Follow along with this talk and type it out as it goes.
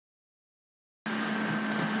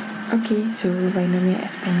Okay, so binomial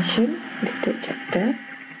expansion, the third chapter.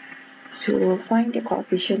 So find the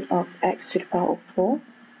coefficient of x to the power of 4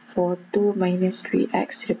 for 2 minus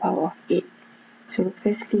 3x to the power of 8. So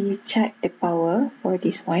firstly, check the power for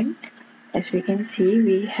this one. As we can see,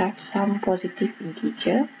 we have some positive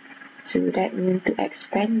integer. So that means to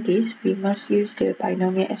expand this, we must use the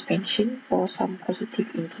binomial expansion for some positive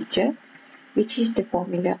integer, which is the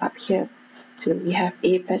formula up here. So we have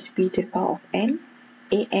a plus b to the power of n,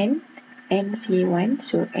 an, nc1.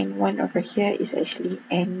 So n1 over here is actually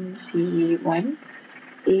nc1,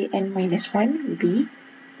 an minus 1, b,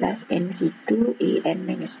 plus nc2, an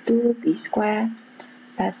minus 2, b square,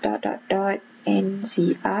 plus dot dot dot,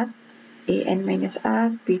 ncr, an minus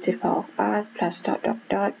r, b to the power of r, plus dot dot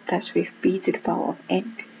dot, plus with b to the power of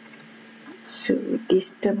n. So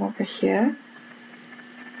this term over here,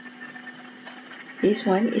 this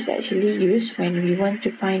one is actually used when we want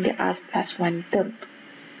to find the r plus 1 term.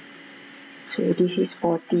 So this is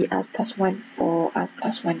for the r plus 1 or r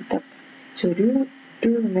plus 1 term. So do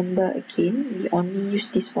remember again, we only use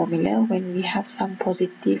this formula when we have some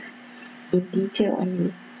positive integer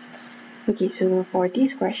only. Okay, so for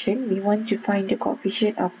this question, we want to find the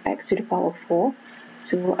coefficient of x to the power of 4.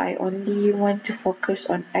 So I only want to focus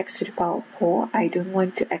on x to the power of 4. I don't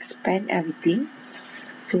want to expand everything.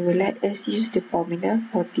 So let us use the formula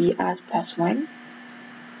for the r plus 1.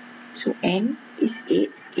 So n is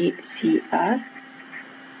 8, 8cr.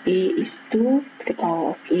 A is 2 to the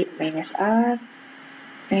power of 8 minus r.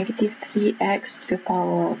 Negative 3x to the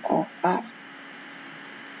power of r.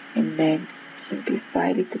 And then simplify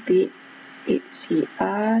a little bit.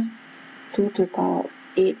 8cr, 2 to the power of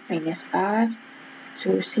 8 minus r.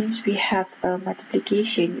 So since we have a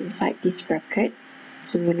multiplication inside this bracket,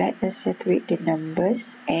 so let us separate the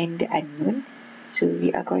numbers and the unknown. So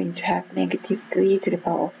we are going to have negative 3 to the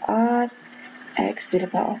power of r, x to the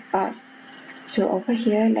power of r. So over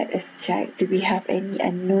here, let us check, do we have any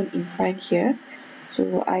unknown in front here?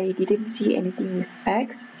 So I didn't see anything with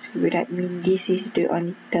x, so that means this is the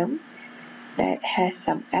only term that has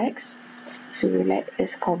some x. So let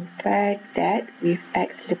us compare that with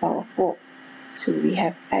x to the power of 4. So we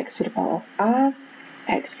have x to the power of r,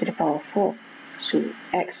 x to the power of 4. So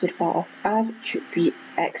x to the power of r should be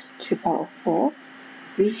x to the power of 4,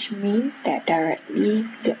 which means that directly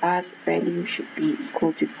the r value should be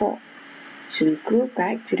equal to 4. So we go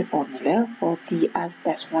back to the formula for the r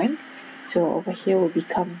plus 1. So over here will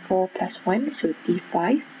become 4 plus 1, so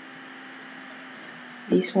d5.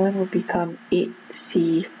 This one will become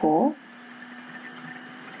 8c4.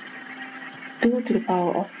 2 to the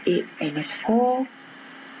power of 8 minus 4,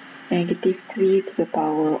 negative 3 to the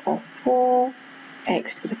power of 4,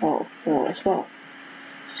 x to the power of 4 as well.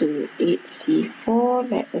 So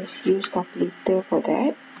 8c4, let us use calculator for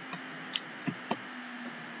that.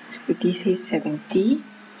 So this is 70,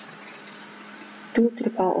 2 to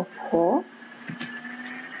the power of 4,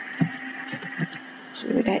 so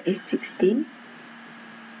that is 16,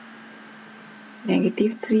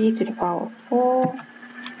 negative 3 to the power of 4,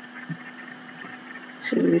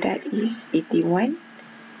 so that is 81.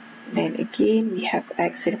 Then again we have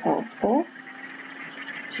x to the power of 4.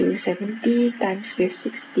 So 70 times with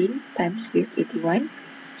 16 times with 81.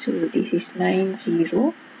 So this is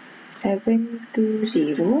 90,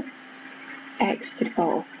 720 x to the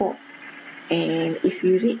power of 4. And if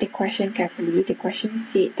you read the question carefully, the question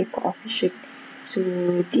said the coefficient. So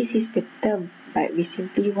this is the term, but we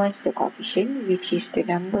simply want the coefficient, which is the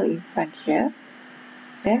number in front here.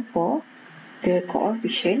 Therefore, the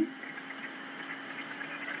coefficient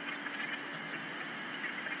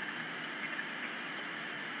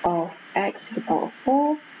of x to the power of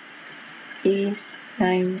 4 is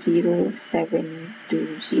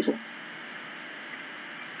 90720.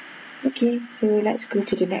 Okay, so let's go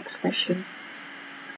to the next question.